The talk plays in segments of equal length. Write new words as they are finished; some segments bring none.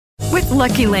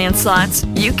Lucky Land Slots,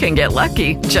 you can get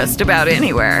lucky just about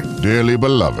anywhere. Dearly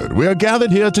beloved, we are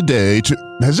gathered here today to...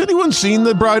 Has anyone seen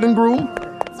the bride and groom?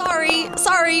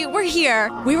 Sorry, we're here.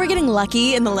 We were getting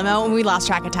lucky in the limo and we lost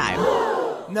track of time.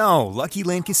 No, Lucky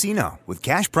Land Casino, with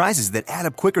cash prizes that add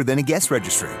up quicker than a guest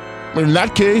registry. In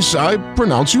that case, I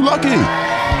pronounce you lucky.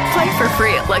 Play for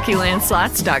free at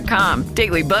LuckyLandSlots.com.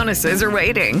 Daily bonuses are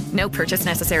waiting. No purchase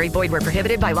necessary. Void where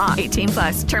prohibited by law.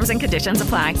 18+. Terms and conditions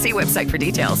apply. See website for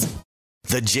details.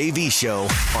 The JV Show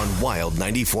on Wild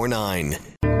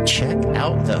 94.9. Check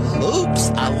out the hoops.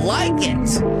 I like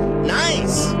it.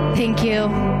 Nice. Thank you.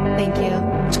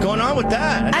 What's going on with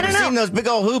that? I don't know. I've seen those big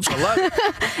old hoops. I love it.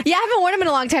 Yeah, I haven't worn them in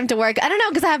a long time to work. I don't know,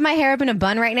 because I have my hair up in a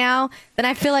bun right now. Then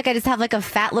I feel like I just have like a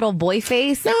fat little boy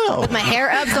face with my hair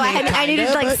up. So I needed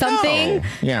like something. No.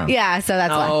 Yeah. Yeah, so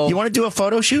that's why. You want to do a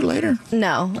photo shoot later?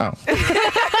 No. Oh.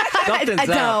 Something's I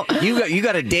don't. up. You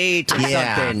got a date or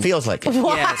something. Feels like it.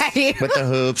 Why? Yes. With the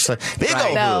hoops. Big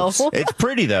old No. hoops. It's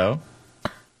pretty, though.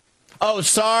 Oh,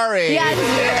 sorry. Yeah,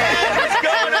 What's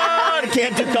going on?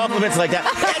 Can't do compliments like that.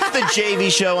 That's the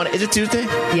JV Show. Is it Tuesday?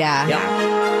 yeah.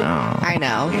 Oh, I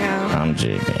know. I'm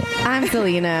JV. I'm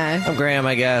Selena. I'm Graham,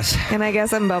 I guess. And I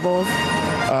guess I'm Bubbles.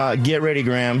 Get ready,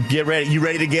 Graham. Get ready. You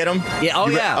ready to get them? Yeah. Oh,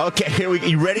 yeah. Okay, here we go.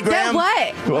 You ready, Graham?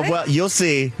 What? Well, you'll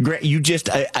see. You just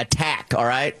attack, all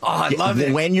right? Oh, I love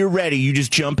it. When you're ready, you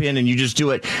just jump in and you just do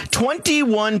it.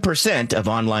 21% of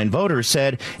online voters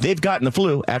said they've gotten the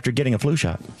flu after getting a flu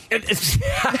shot.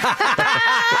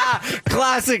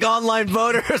 Classic online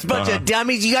voters, bunch of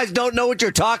dummies. You guys don't know what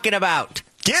you're talking about.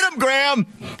 Get them, Graham!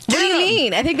 What do you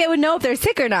mean? I think they would know if they're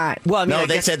sick or not. Well, I mean, No, I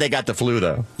they guess- said they got the flu,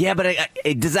 though. Yeah, but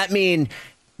does that mean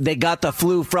they got the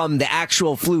flu from the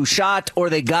actual flu shot,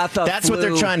 or they got the That's flu what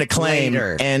they're trying to claim.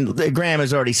 later? And Graham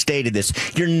has already stated this.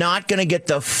 You're not going to get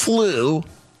the flu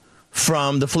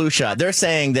from the flu shot. They're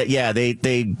saying that, yeah, they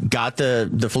got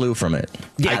the flu from it.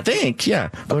 Yeah. I think, yeah.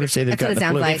 Voters say they've That's what gotten it the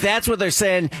sounds flu. like. If that's what they're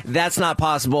saying, that's not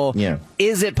possible. Yeah.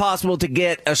 Is it possible to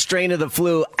get a strain of the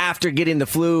flu after getting the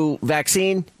flu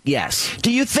vaccine? Yes.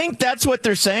 Do you think that's what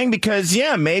they're saying? Because,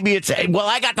 yeah, maybe it's, well,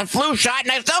 I got the flu shot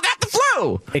and I still got the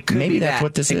flu. It could maybe be that's that.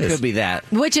 what this it is. could be that.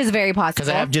 Which is very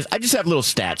possible. Because I just have little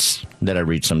stats that I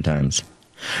read sometimes.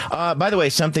 By the way,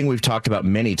 something we've talked about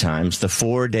many times, the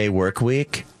 4-day work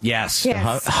week. Yes.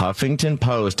 Yes. Huffington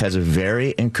Post has a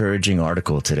very encouraging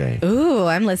article today. Ooh,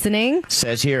 I'm listening.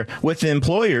 Says here, with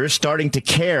employers starting to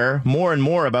care more and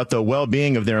more about the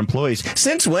well-being of their employees.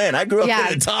 Since when? I grew up Yeah.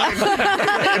 in a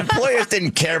time employers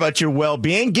didn't care about your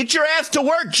well-being. Get your ass to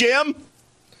work, Jim.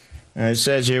 It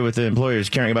says here, with the employers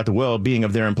caring about the well-being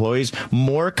of their employees,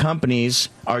 more companies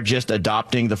are just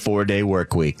adopting the 4-day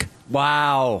work week.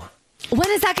 Wow. When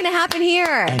is that going to happen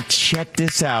here? And check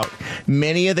this out.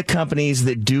 Many of the companies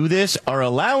that do this are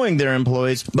allowing their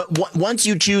employees, but once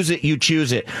you choose it, you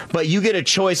choose it. But you get a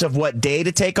choice of what day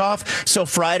to take off. So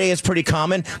Friday is pretty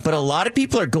common, but a lot of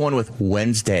people are going with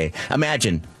Wednesday.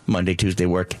 Imagine Monday, Tuesday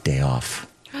work, day off.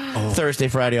 Thursday,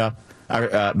 Friday off.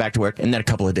 Back to work, and then a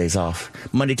couple of days off.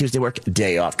 Monday, Tuesday work,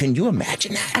 day off. Can you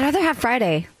imagine that? I'd rather have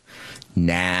Friday.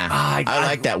 Nah, I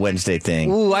like that Wednesday thing.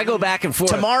 Ooh, I go back and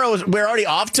forth. We're already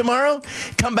off tomorrow.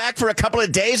 Come back for a couple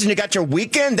of days and you got your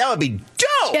weekend. That would be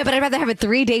dope. Yeah, but I'd rather have a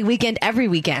 3-day weekend every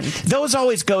weekend. Those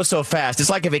always go so fast. It's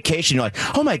like a vacation. You're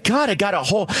like, oh my God, I got a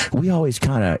whole. We always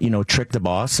kind of, trick the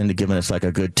boss into giving us like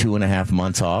a good 2.5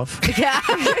 months off. Yeah.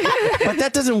 But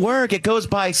that doesn't work. It goes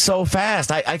by so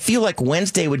fast. I feel like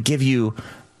Wednesday would give you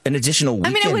an additional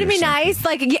weekend. I mean, it would or be something. nice.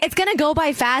 Like, it's going to go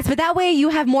by fast, but that way you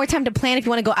have more time to plan if you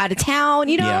want to go out of town.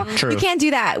 Yeah, true. You can't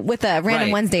do that with a random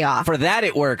Right. Wednesday off. For that,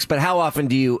 it works. But how often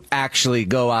do you actually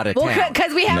go out of Well, town?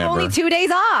 because we have Never. only 2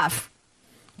 days off.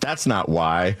 That's not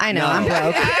why. I know, I'm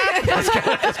broke.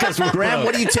 Graham,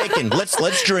 what are you taking?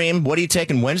 Let's dream. What are you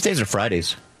taking? Wednesdays or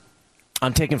Fridays?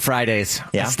 I'm taking Fridays.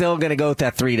 Yeah? I'm still going to go with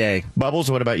that 3-day.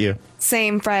 Bubbles, what about you?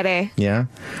 Same Friday. Yeah.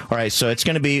 All right. So it's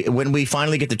going to be, when we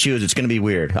finally get to choose, it's going to be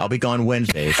weird. I'll be gone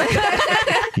Wednesdays.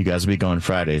 You guys will be gone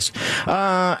Fridays.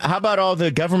 How about all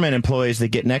the government employees that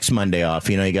get next Monday off?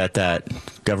 You got that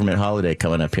government holiday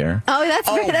coming up here. Oh,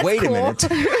 that's wait cool. a minute.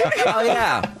 Oh,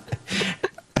 yeah.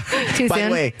 Too By soon?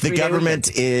 the way, the 3-day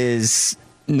government is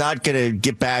not going to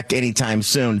get back anytime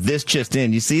soon. This just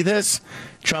in. You see this?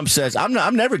 Trump says, I'm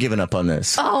never giving up on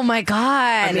this. Oh, my God.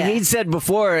 I mean, he'd said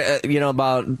before,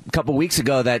 about a couple weeks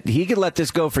ago, that he could let this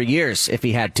go for years if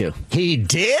he had to. He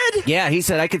did? Yeah, he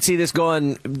said, I could see this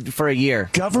going for a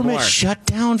year. Government more. shut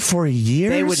down for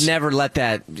years? They would never let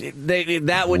that.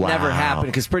 That would never Wow. happen,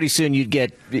 because pretty soon you'd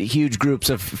get huge groups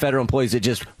of federal employees that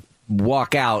just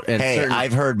walk out. And Hey, certain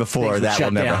I've heard before things would that will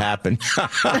shut never down. happen.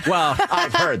 Well,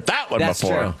 I've heard that one that's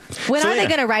before. true. When So, are they yeah.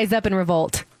 going to rise up and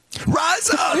revolt? Rise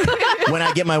up! When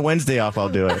I get my Wednesday off, I'll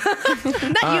do it.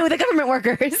 Not you, the government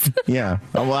workers. Yeah.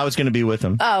 Oh, well, I was going to be with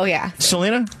them. Oh, yeah.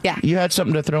 Selena? Yeah. You had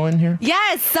something to throw in here?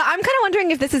 Yes. So I'm kind of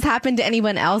wondering if this has happened to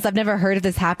anyone else. I've never heard of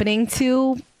this happening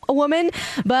to a woman,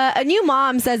 but a new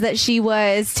mom says that she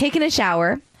was taking a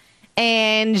shower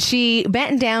and she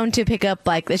bent down to pick up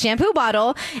like the shampoo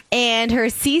bottle, and her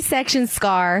C-section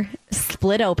scar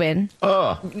split open.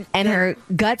 And her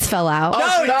guts fell out.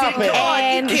 Oh, stop it.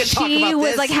 And You can't talk she about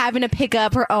was this. like having to pick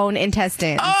up her own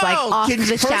intestines like off the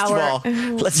First shower. of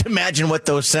all, let's imagine what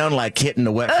those sound like hitting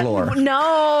the wet floor.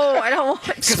 No, I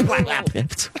don't want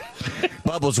to.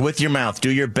 Bubbles, with your mouth,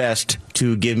 do your best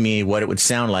to give me what it would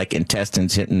sound like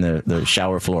intestines hitting the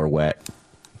shower floor wet.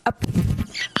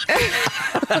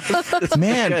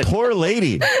 Man, poor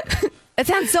lady. It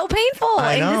sounds so painful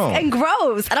I know. and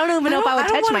gross. I don't even know if I would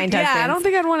touch my intestines. Yeah, I don't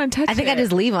think I'd want to touch I think it. I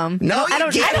just leave them. No, I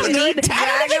don't. you I don't can't. need. Drag I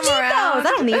don't think them I need around. those. I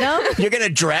don't need them. You're going to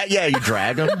drag? Yeah, you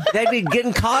drag them. They'd be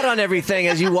getting caught on everything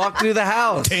as you walk through the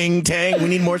house. Ting, tang. We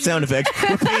need more sound effects.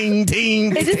 Ting,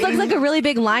 ting. It just looks like a really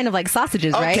big line of like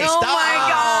sausages, right? Okay, stop.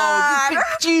 Oh my God.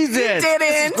 Jesus. This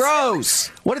didn't. is gross.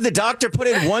 What did the doctor put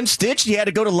in one stitch? You had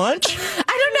to go to lunch? I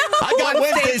don't know. I got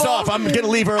Wednesdays off. I'm going to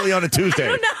leave early on a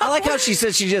Tuesday. I like how she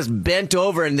says she just bent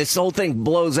over and this whole thing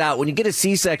blows out. When you get a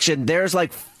C-section, there's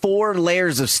like 4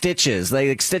 layers of stitches.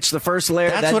 They stitch the first layer.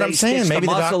 That's then what they I'm saying. stitch Maybe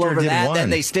the muscle doctor over did that. one. Then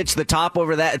they stitch the top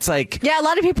over that. It's like, Yeah, a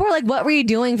lot of people are like, "What were you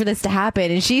doing for this to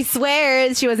happen?" And she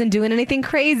swears she wasn't doing anything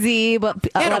crazy, but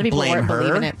a lot of people weren't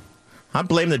believing it. I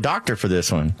blame the doctor for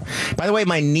this one. By the way,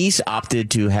 my niece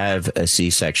opted to have a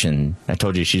C-section. I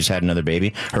told you she just had another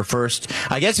baby. Her first,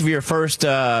 I guess if your first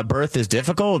birth is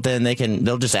difficult, then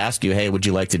they'll just ask you, hey, would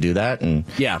you like to do that? And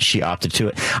yeah, she opted to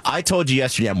it. I told you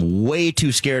yesterday, I'm way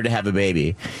too scared to have a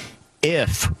baby.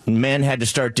 If men had to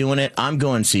start doing it, I'm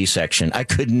going C-section. I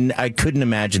couldn't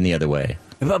imagine the other way.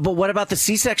 But what about the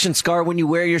C-section scar when you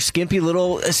wear your skimpy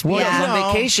little speedos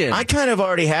on vacation? I kind of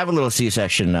already have a little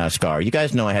C-section scar. You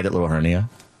guys know I had that little hernia.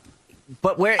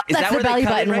 But where is That's that? the Where belly they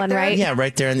cut it button one, there? right? Yeah,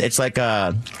 right there, and it's like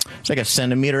a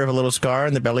centimeter of a little scar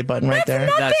in the belly button right there.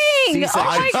 Nothing. C-section Oh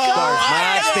my scar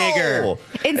God. is much bigger.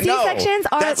 And C-sections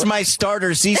are. That's my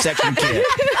starter C-section kit.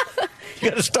 You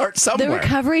got to start The somewhere.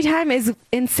 recovery time is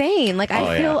insane. Like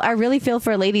I really feel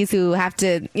for ladies who have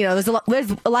to, there's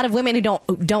a lot of women who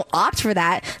don't opt for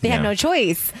that. They have no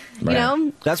choice. Right. You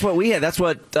know? That's what we had. That's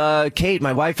what Kate,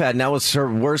 my wife, had. And that was her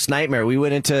worst nightmare. We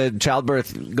went into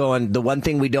childbirth going, the one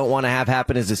thing we don't want to have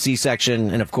happen is a C-section.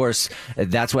 And of course,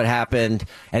 that's what happened.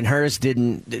 And hers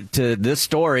didn't, to this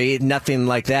story, nothing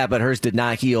like that, but hers did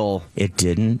not heal. It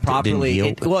didn't properly.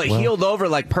 It didn't It healed over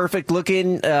like perfect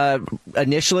looking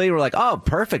initially. We're like, oh,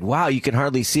 perfect. Wow, you can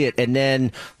hardly see it. And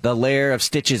then the layer of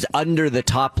stitches under the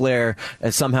top layer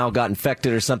somehow got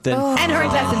infected or something. And her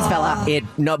intestines fell out.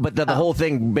 But the whole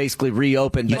thing basically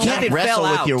reopened. You But can't nothing wrestle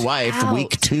fell with out. your wife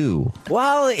week 2.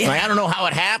 Well, I don't know how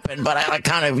it happened, but I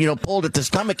kind of, pulled at the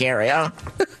stomach area.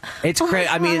 It's crazy.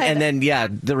 I mean, and then,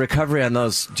 the recovery on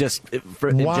those just in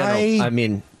general. I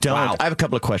mean, wow. I have a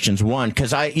couple of questions. One,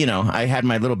 because I had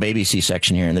my little baby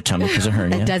C-section here in the tummy because of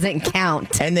hernia. That doesn't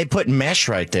count. And they put mesh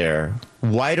right there.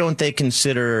 Why don't they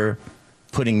consider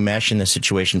putting mesh in the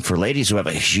situation for ladies who have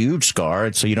a huge scar,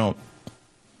 and so you don't,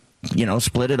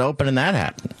 split it open and that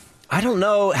happen? I don't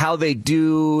know how they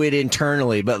do it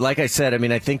internally, but like I said, I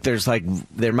mean, I think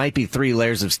there might be 3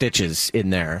 layers of stitches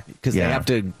in there because they have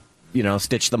to,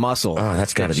 stitch the muscle. Oh,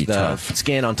 that's got to be tough.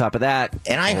 Skin on top of that.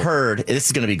 And I heard, this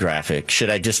is going to be graphic. Should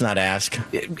I just not ask?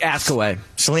 Ask away.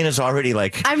 Selena's already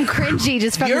like... I'm cringy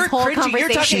just from this whole conversation. You're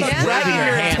talking about grabbing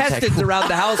your intestines around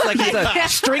the house like it's a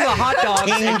string of hot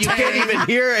dogs and you can't even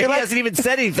hear it. He hasn't even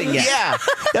said anything yet. Yeah,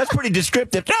 that's pretty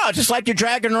descriptive. No, just like you're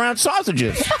dragging around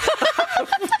sausages.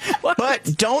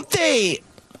 But don't they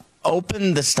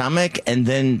open the stomach and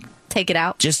then... take it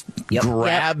out? Just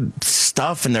grab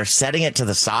stuff and they're setting it to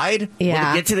the side? Yeah.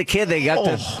 Well, to get to the kid, they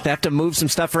have to move some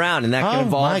stuff around, and that can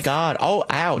involve... Oh, my God. Oh,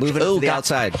 ouch. Moving it to the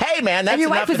outside. Hey, man, that's And your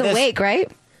wife was awake, right?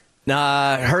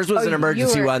 Hers was an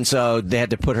emergency one, so they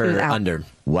had to put her out. under.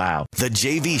 Wow. The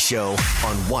JV Show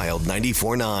on Wild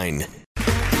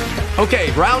 94.9.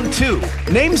 Okay, round 2.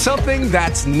 Name something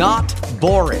that's not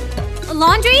boring. A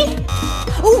laundry?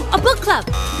 Ooh, a book club.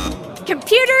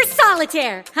 Computer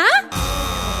solitaire, huh?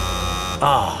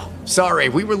 Ah, sorry,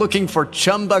 we were looking for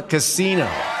Chumba Casino.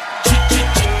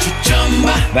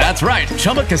 That's right,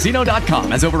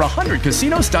 ChumbaCasino.com has over 100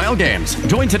 casino-style games.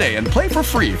 Join today and play for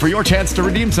free for your chance to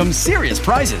redeem some serious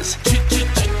prizes.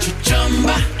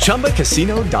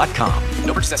 ChumbaCasino.com.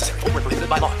 No purchase necessary. Void where prohibited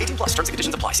by law. 18+ terms and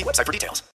conditions apply. See website for details.